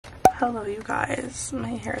Hello you guys, my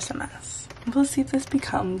hair is a mess. We'll see if this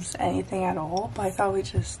becomes anything at all, but I thought we'd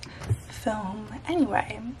just film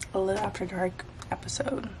anyway a little after dark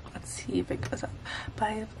episode. Let's see if it goes up. But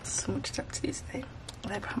I have so much stuff to do today,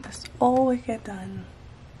 and I promise all will get done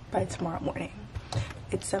by tomorrow morning.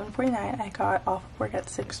 It's 7:49. I got off of work at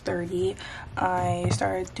 6:30. I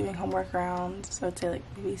started doing homework around, so I'd say like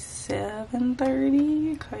maybe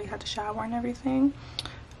 7:30 because I had to shower and everything.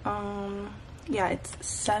 Yeah, it's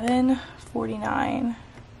 7:49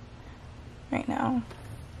 right now,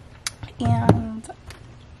 and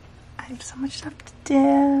I have so much stuff to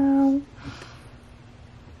do.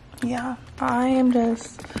 Yeah, I am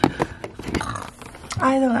just,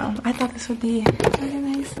 I don't know. I thought this would be a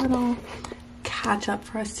nice little catch up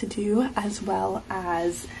for us to do, as well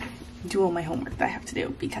as do all my homework that I have to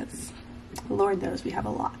do, because Lord knows we have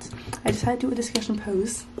a lot. I decided to do a discussion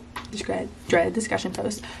post, dreaded discussion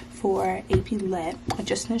post for AP Lit. I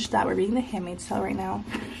just finished that. We're reading The Handmaid's Tale right now,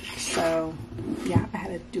 so yeah, I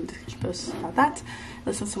had to do a discussion post about that,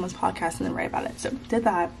 listen to someone's podcast, and then write about it. So did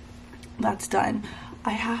that. That's done.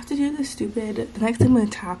 I have to do the next thing I'm going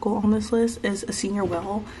to tackle on this list is a senior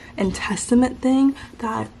will and testament thing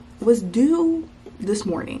that was due this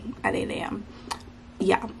morning at 8 a.m.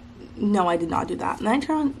 Yeah, no, I did not do that. And I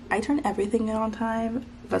turned everything in on time.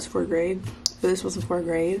 That's 4th grade, but this wasn't 4th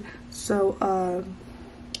grade. So,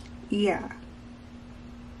 yeah.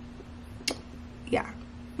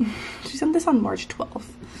 She sent this on March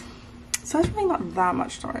 12th. So that's really not that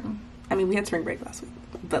much time. I mean, we had spring break last week,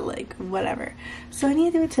 but like, whatever. So I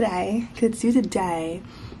need to do it today, because it's due today.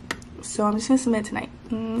 So I'm just going to submit it tonight.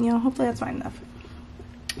 You know, hopefully that's fine enough.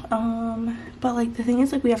 But like the thing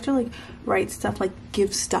is, like, we have to like write stuff, like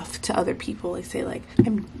give stuff to other people, like say like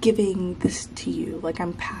I'm giving this to you, like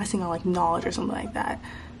I'm passing on like knowledge or something like that.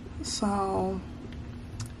 So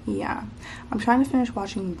yeah, I'm trying to finish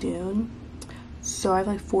watching Dune, so I have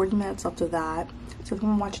like 40 minutes left of that. So if I'm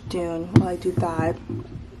gonna watch Dune while I do that,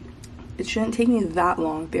 it shouldn't take me that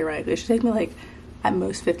long theoretically. It should take me like at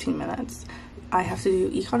most 15 minutes. I have to do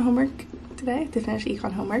econ homework today to finish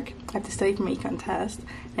econ homework. I have to study for my econ test,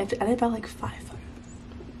 and I have to edit about like 5 photos,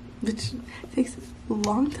 which takes a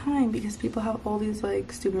long time because people have all these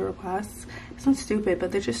like stupid requests. It's not stupid,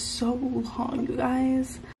 but they're just so long, you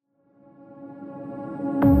guys.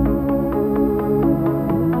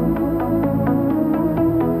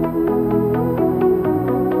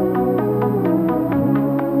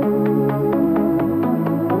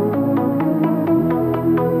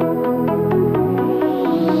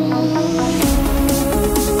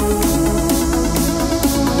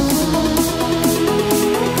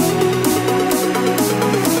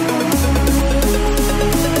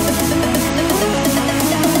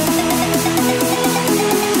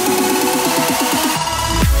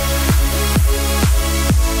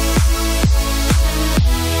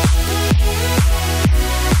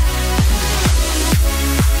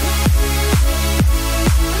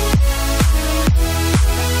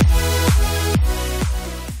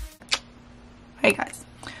 Hey guys,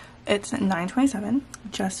 it's 9:27.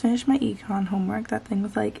 Just finished my econ homework. That thing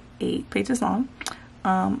was like 8 pages long.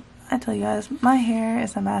 I tell you guys, my hair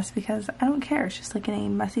is a mess because I don't care. It's just like in a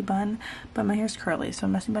messy bun, but my hair's curly, so a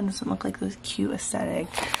messy bun doesn't look like those cute aesthetic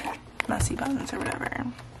messy buns or whatever.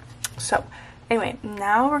 So anyway,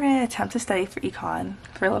 now we're gonna attempt to study for econ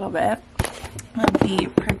for a little bit and be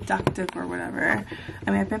productive or whatever.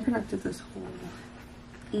 I mean, I've been productive this whole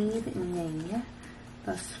evening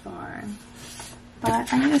thus far,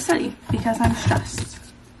 but I need to study because I'm stressed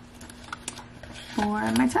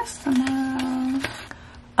for my test tomorrow.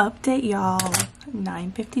 Update y'all,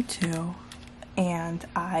 9:52, and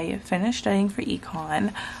I finished studying for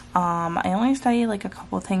econ. I only studied like a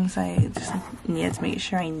couple things I just needed to make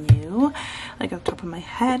sure I knew, like off the top of my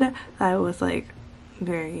head, that I was like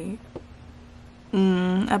very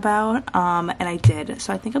about, and I did,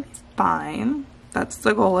 so I think I'll be fine. That's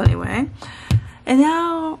the goal anyway. And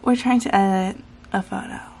now we're trying to edit a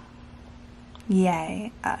photo.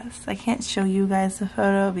 Yay, us. I can't show you guys the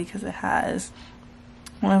photo because it has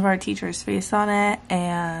one of our teachers' face on it,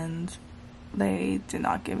 and they did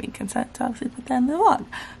not give me consent to obviously put that in the vlog.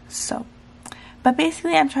 So, but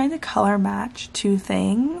basically I'm trying to color match 2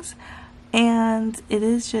 things, and it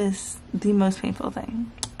is just the most painful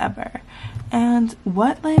thing ever. And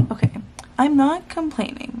what, like, okay, I'm not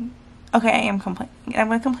complaining. Okay, I am complaining. I'm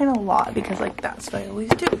gonna complain a lot because like that's what I always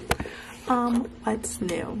do. What's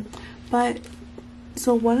new? But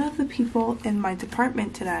so one of the people in my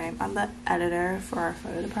department today, I'm the editor for our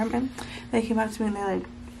photo department, they came up to me and they're like,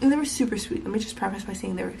 And they were super sweet. Let me just preface by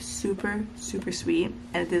saying they were super, super sweet,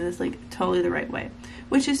 and it did this like totally the right way,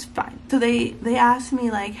 which is fine. So they asked me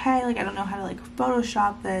like, hey, like I don't know how to like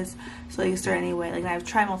Photoshop this, so like is there any way? Like, and I've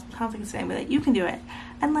tried multiple times, like saying, but like you can do it.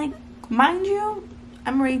 And like, mind you,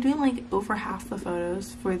 I'm already doing like over half the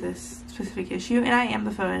photos for this specific issue, and I am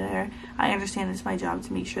the photo editor. I understand it's my job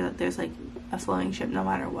to make sure that there's like a flowing ship no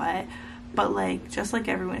matter what. But like, just like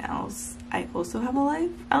everyone else, I also have a life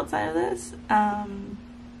outside of this.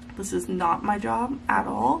 This is not my job at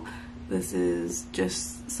all. This is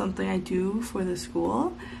just something I do for the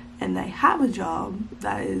school, and I have a job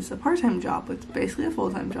that is a part-time job. It's basically a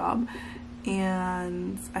full-time job,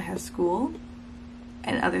 and I have school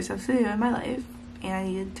and other stuff to do in my life, and I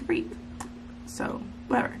needed to breathe. So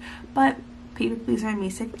whatever. But people pleaser and me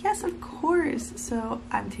said yes, of course. So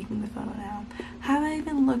I'm taking the photo now. Have I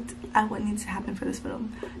even looked at what needs to happen for this photo?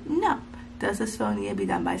 No. Does this photo need to be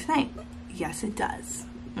done by tonight? Yes, it does.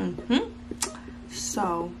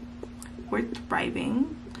 So we're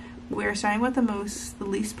thriving. We're starting with the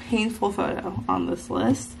least painful photo on this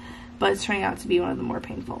list, but it's turning out to be one of the more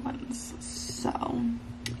painful ones. So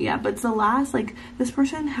yeah, but it's the last, like, this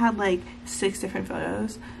person had like 6 different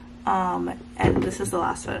photos, and this is the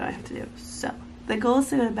last photo I have to do. So the goal is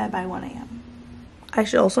to go to bed by 1 a.m. I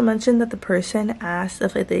should also mention that the person asked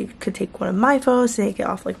if like they could take one of my photos to take it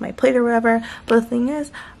off like my plate or whatever, but the thing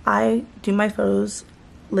is, I do my photos,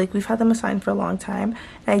 like, we've had them assigned for a long time,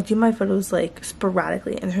 and I do my photos like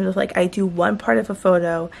sporadically, in terms of like I do one part of a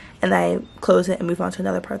photo and I close it and move on to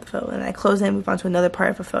another part of the photo, and I close it and move on to another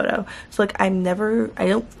part of a photo. So like I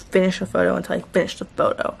don't finish a photo until I finish the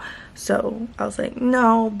photo. So I was like,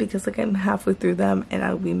 no, because like I'm halfway through them and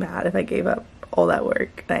I would be mad if I gave up all that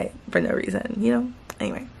work for no reason, you know?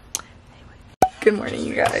 Anyway. Good morning,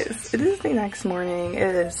 you guys. It is the next morning.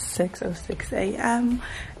 It is 6:06 a.m.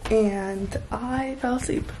 and I fell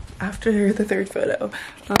asleep after the 3rd photo.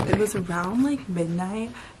 It was around like midnight,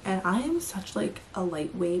 and I am such like a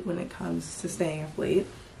lightweight when it comes to staying up late.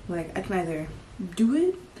 Like, I can either do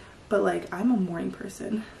it, but like I'm a morning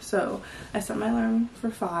person. So I set my alarm for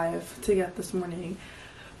 5 to get up this morning,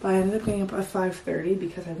 but I ended up getting up at 5:30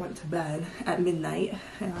 because I went to bed at midnight,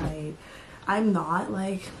 and I'm not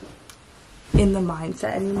like in the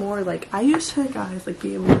mindset anymore. Like, I used to, guys, like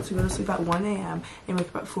be able to go to sleep at 1 a.m. and wake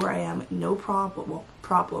up at 4 a.m. no problem. Well,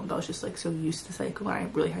 problem, but I was just like so used to cycle, and I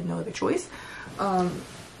really had no other choice.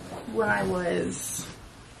 When I was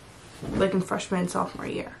like in freshman and sophomore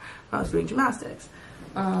year, when I was doing gymnastics,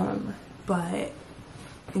 but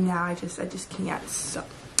now I just can't. So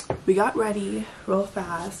we got ready real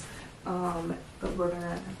fast, but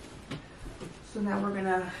now we're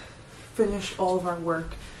gonna finish all of our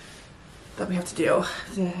work that we have to do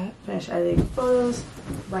to finish editing photos,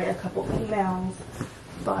 write a couple emails.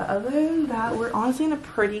 But other than that, we're honestly in a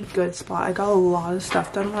pretty good spot. I got a lot of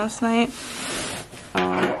stuff done last night,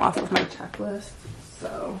 off of my checklist.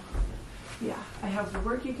 So yeah, I have the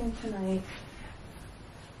work again tonight.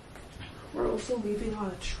 We're also leaving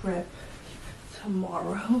on a trip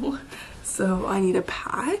tomorrow, so I need to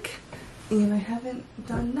pack, and I haven't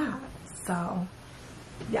done that. So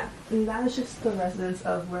yeah, and that is just the residence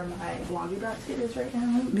of where my laundry basket is right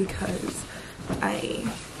now, because I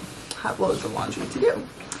have loads of laundry to do.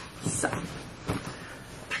 So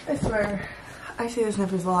I swear, I say this in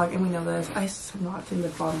every vlog, and we know this, I have not seen the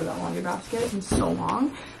vlog without laundry basket in so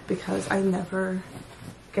long, because I never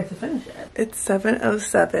get to finish it. It's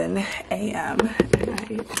 7:07 a.m. and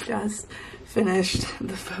I just finished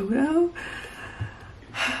the photo.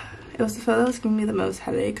 It was the photo that's giving me the most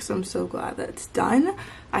headache, so I'm so glad that it's done.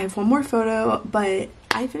 I have one more photo, but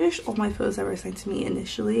I finished all my photos that were assigned to me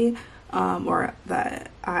initially, or that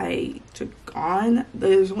I took on.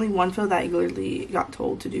 There's only one photo that I literally got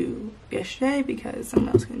told to do yesterday because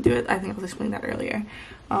someone else couldn't do it. I think I was explaining that earlier,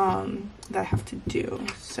 that I have to do.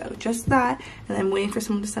 So just that, and I'm waiting for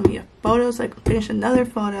someone to send me a photo so I can finish another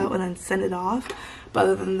photo and then send it off. But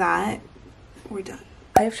other than that, we're done.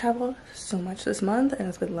 I have traveled so much this month, and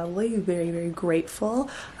it's been lovely. Very, very grateful,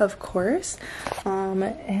 of course.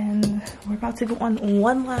 And we're about to go on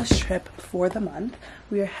one last trip for the month.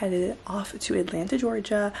 We are headed off to Atlanta,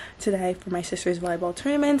 Georgia today for my sister's volleyball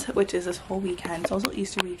tournament, which is this whole weekend. It's also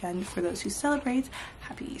Easter weekend for those who celebrate.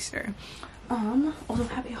 Happy Easter. Also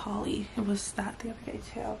happy Holly. It was that the other day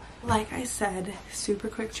too. Like I said, super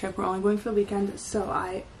quick trip. We're only going for the weekend, so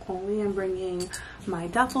I only am bringing my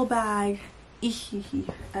duffel bag, and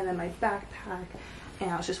then my backpack,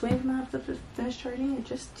 and I was just waiting for my laptop to finish charging. It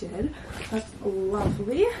just did. That's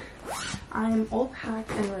lovely. I'm all packed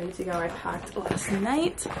and ready to go. I packed last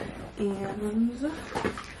night, and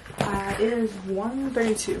it is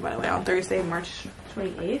 1:32, by the way, on Thursday, March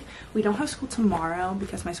 28th. We don't have school tomorrow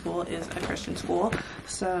because my school is a Christian school,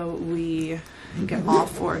 so we get off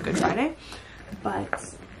for Good Friday.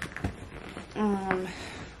 But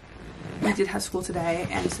we did have school today,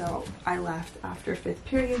 and so I left after 5th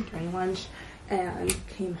period during lunch and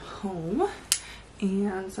came home.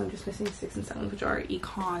 And so I'm just missing 6 and 7, which are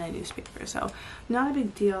econ and newspaper. So not a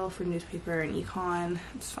big deal for newspaper and econ.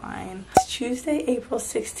 It's fine. It's Tuesday, April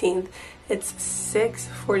 16th. It's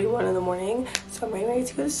 6:41 in the morning. So I'm ready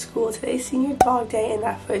to go to school. Today's senior dog day, and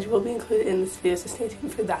that footage will be included in this video, so stay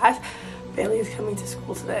tuned for that. Bailey is coming to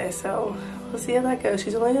school today, so we'll see how that goes.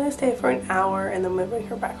 She's only going to stay for an hour, and then we'll bring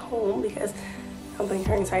her back home because I don't think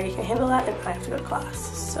her anxiety can handle that, and I have to go to class.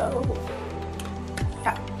 So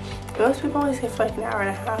yeah. Most people only stay for like an hour and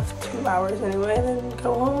a half, 2 hours anyway, and then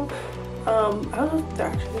go home. I don't know if they're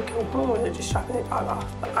actually going to go home or they're just dropping their dog off,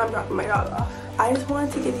 but I'm dropping my dog off. I just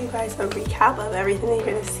wanted to give you guys a recap of everything that you're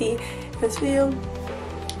going to see in this video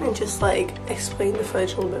and just like explain the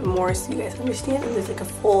footage a little bit more so you guys understand. And there's like a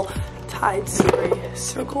full tied story,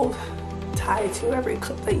 circled tie to every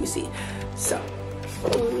clip that you see. So,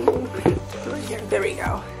 right here, there we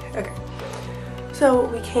go. Okay. So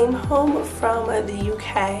we came home from the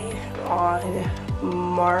UK on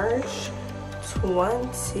March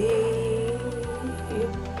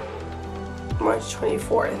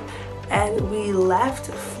 24th, and we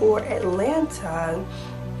left for Atlanta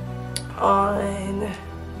on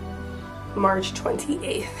March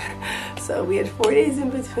 28th. So we had 4 days in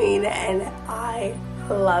between, and I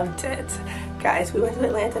loved it. Guys, we went to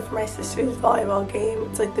Atlanta for my sister's volleyball game.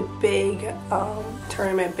 It's like the big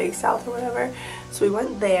tournament, Big South or whatever. So we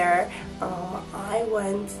went there. I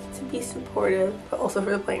went to be supportive, but also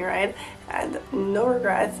for the plane ride, and no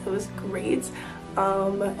regrets. It was great.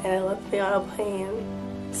 And I left being on a plane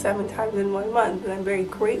 7 times in 1 month, and I'm very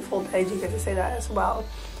grateful that I do get to say that as well.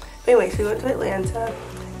 But anyways, we went to Atlanta,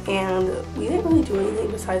 and we didn't really do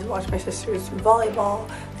anything besides watch my sister's volleyball.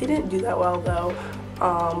 They didn't do that well though.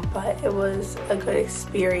 But it was a good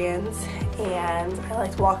experience, and I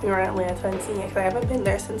liked walking around Atlanta and seeing it because I haven't been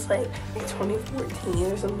there since like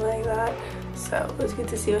 2014 or something like that. So it was good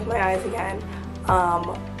to see with my eyes again.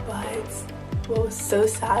 But what was so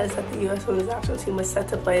sad is that the U.S. women's national team was set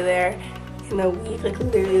to play there in a week, like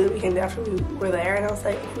literally the weekend after we were there. And I was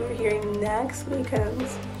like, if we were here next weekend,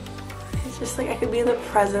 it's just like I could be in the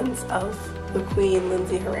presence of the Queen,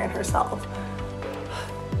 Lindsay Horan herself.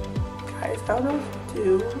 Guys, I don't know what to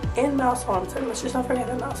do. And Mal Swanson. Let's just not forget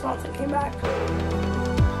that Mal Swanson came back.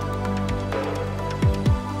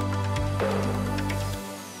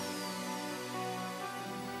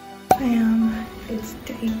 Bam. It's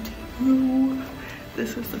day 2.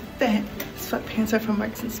 This is the fit. Sweatpants are from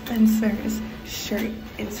Marks and Spencer's. Shirt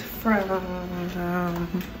is from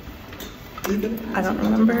I don't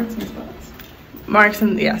remember. Marks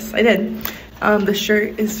and yes, I did. The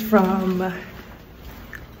shirt is from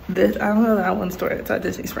this, I don't know that one store, it's at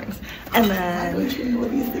Disney Springs. And then these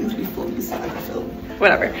things before you saw the film.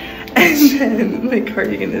 Whatever. And then the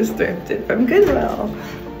cardigan is thrifted from Goodwill.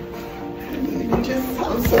 You just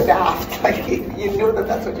sound so daft. Like you know that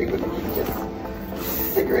that's what you're gonna do. Just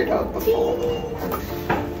figure it out before.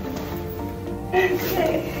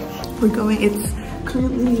 Okay. We're going, it's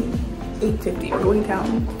currently 8:50. We're going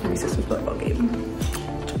down to my sister's football game.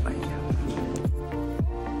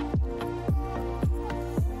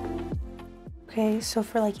 Okay, so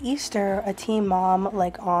for like Easter, a team mom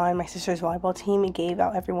like on my sister's volleyball team gave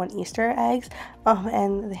out everyone Easter eggs,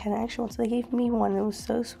 and they had an extra one, so they gave me one. It was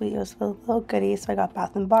so sweet. It was a little goodie. So I got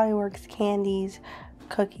Bath and Body Works, candies,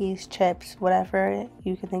 cookies, chips, whatever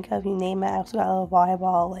you can think of, you name it. I also got a little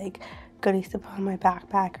volleyball like goodies to put on my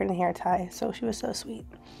backpack or in a hair tie. So she was so sweet.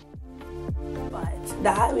 But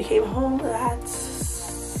that we came home that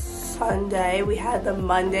Sunday. We had the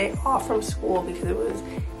Monday off from school because it was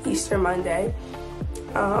Easter Monday,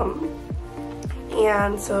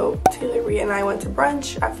 and so Taylor, Rhea, and I went to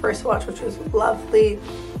brunch at First Watch, which was lovely.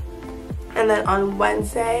 And then on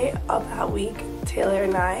Wednesday of that week, Taylor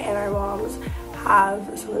and I and our moms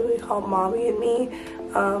have something we call Mommy and Me,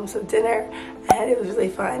 so dinner, and it was really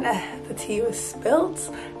fun. The tea was spilt.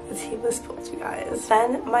 The tea was spilt, you guys.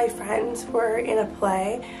 Then my friends were in a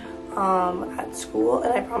play at school,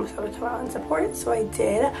 and I promised I would come out and support, so I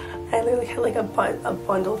did. I literally had like a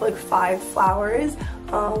bundle of like 5 flowers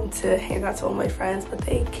to hand out to all my friends, but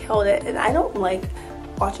they killed it. And I don't like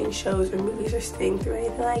watching shows or movies or staying through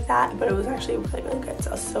anything like that, but it was actually really, really good,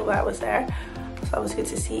 so I was so glad I was there. that was good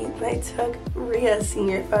to see. And I took Ria's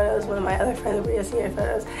senior photos, one of my other friends Ria's senior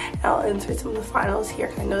photos, and I'll insert some of the finals here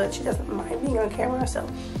because I know that she doesn't mind being on camera, so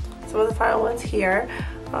some of the final ones here.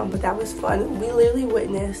 But that was fun. We literally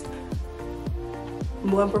witnessed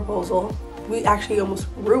one proposal. We actually almost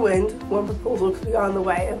ruined one proposal because we got in the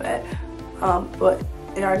way of it. But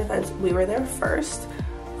in our defense, we were there first.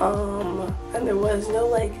 And there was no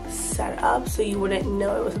like setup, so you wouldn't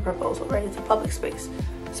know it was a proposal, right? It's a public space.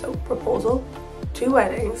 So proposal, 2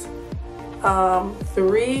 weddings,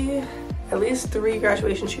 at least 3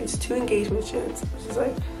 graduation shoots, 2 engagement shoots, which is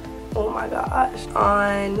like, oh my gosh.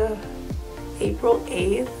 On April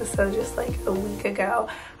 8th, so just like a week ago,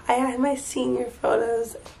 I had my senior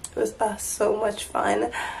photos. It was so much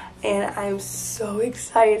fun, and I'm so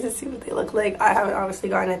excited to see what they look like. I haven't obviously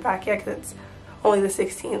gotten it back yet because it's only the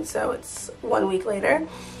 16th, so it's 1 week later.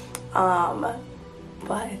 But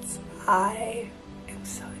I am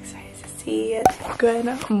so excited to see it.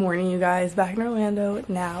 Good morning, you guys. Back in Orlando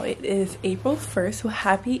now. It is April 1st, so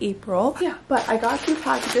happy April. Yeah, but I got 2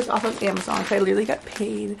 packages off of Amazon, so I literally got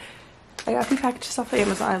paid. I got 2 packages off of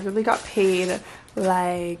Amazon. I literally got paid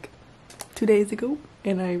like 2 days ago,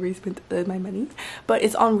 and I respent my money, but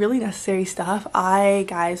it's on really necessary stuff.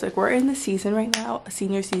 Guys, like, we're in the season right now, a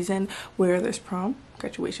senior season, where there's prom,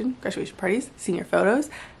 graduation parties, senior photos,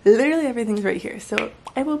 literally everything's right here. So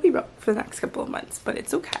I will be broke for the next couple of months, but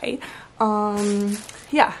it's okay.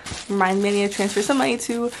 Yeah, remind me I need to transfer some money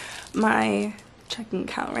to my checking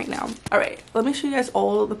account right now. All right, let me show you guys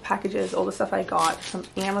all the packages, all the stuff I got from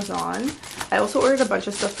Amazon. I also ordered a bunch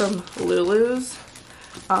of stuff from Lulu's.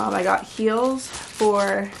 I got heels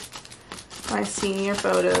for my senior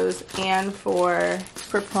photos and for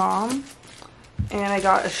prom, and I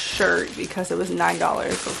got a shirt because it was $9, so I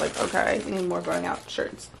was like, okay, I need more going out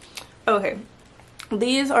shirts. Okay,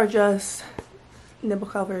 these are just nipple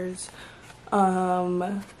covers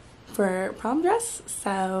for prom dress,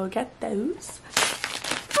 so get those.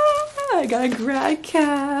 I got a grad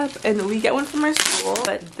cap, and we get one from our school,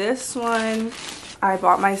 but this one I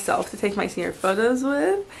bought myself to take my senior photos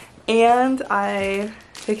with, and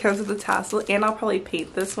it comes with a tassel, and I'll probably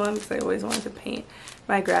paint this one because I always wanted to paint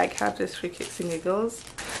my grad cap just for kicks and giggles.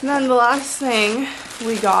 And then the last thing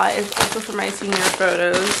we got is also for my senior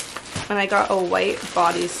photos, and I got a white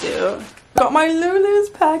bodysuit. Got my Lulu's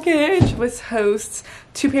package, which hosts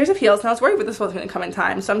 2 pairs of heels. Now I was worried this wasn't going to come in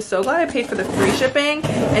time, so I'm so glad I paid for the free shipping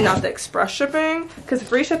and not the express shipping, because the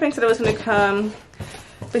free shipping said it was going to come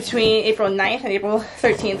between April 9th and April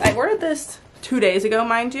 13th. I ordered this 2 days ago,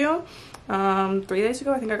 mind you. 3 days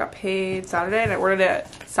ago, I think I got paid Saturday, and I ordered it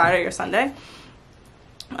Saturday or Sunday.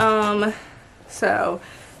 So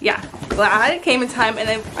yeah, glad it came in time, and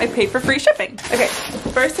I paid for free shipping. Okay,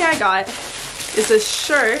 first thing I got is this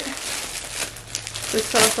shirt. This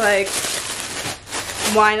smells like,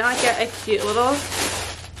 why not get a cute little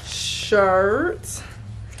shirt?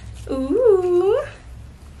 Ooh.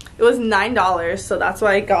 It was $9, so that's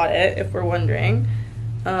why I got it, if we're wondering.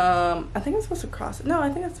 I think I'm supposed to cross it. No, I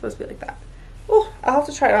think it's supposed to be like that. Oh, I'll have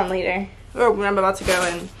to try it on later, or when I'm about to go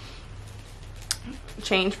and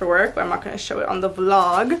change for work, but I'm not going to show it on the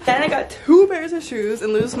vlog. Then I got 2 pairs of shoes,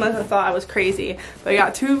 and Luz must have thought I was crazy, but I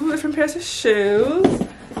got 2 different pairs of shoes.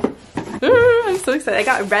 I'm so excited. I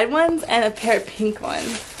got red ones and a pair of pink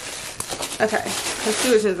ones. Okay, let's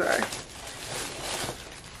see which ones are.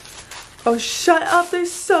 Oh, shut up. They're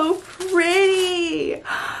so pretty.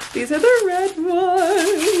 These are the red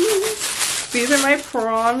ones. These are my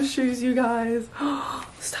prom shoes, you guys.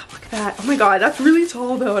 Stop, look at that. Oh my god, that's really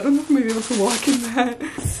tall though. I don't know if I'm gonna be able to walk in that.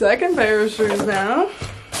 Second pair of shoes now.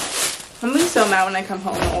 I'm gonna be so mad when I come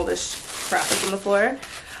home and all this crap is on the floor.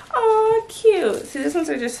 Oh, cute. See, these ones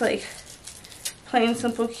are just like plain,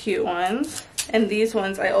 simple, cute ones. And these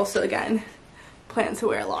ones I also, again, plan to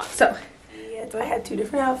wear a lot. So I had 2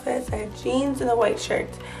 different outfits. I had jeans and a white shirt,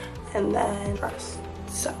 and then dress.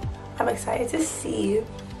 So I'm excited to see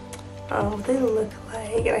what they look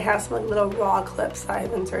like, and I have some like little raw clips that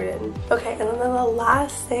I've inserted. Okay, and then the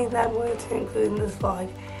last thing that I'm going to include in this vlog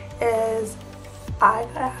is I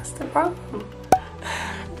got asked to prom.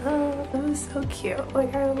 It was so cute.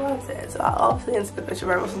 Like, I loved it. So I'll obviously insert the picture,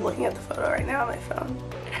 but I'm also looking at the photo right now on my phone.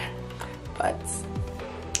 But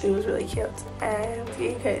it was really cute, and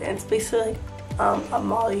it's basically like a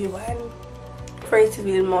Mall UN, phrase to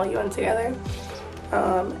be in Mall UN together,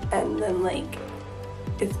 and then like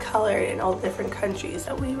it's colored in all the different countries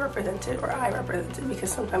that we represented, or I represented,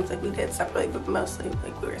 because sometimes like we did separately, but mostly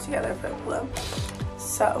like we were together for them.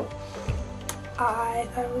 So I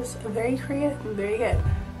thought it was very creative and very good.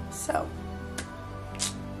 So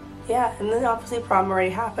yeah, and then obviously prom already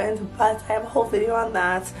happened, but I have a whole video on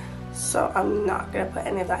that. so I'm not gonna put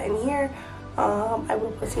any of that in here. I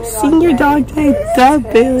will put Senior Dog Day,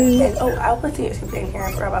 Bailey. And, oh, I'll put Senior Scoop Day in here.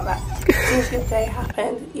 I forgot about that. Senior Scoop Day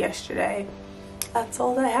happened yesterday. That's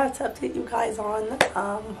all that I have to update you guys on.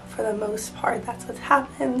 For the most part, that's what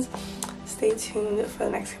happened. Stay tuned for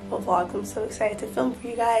the next couple of vlogs. I'm so excited to film for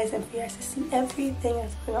you guys and for you guys to see everything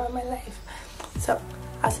that's going on in my life. So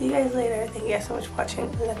I'll see you guys later. Thank you guys so much for watching.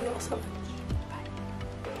 I love you all so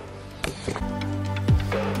much. Bye.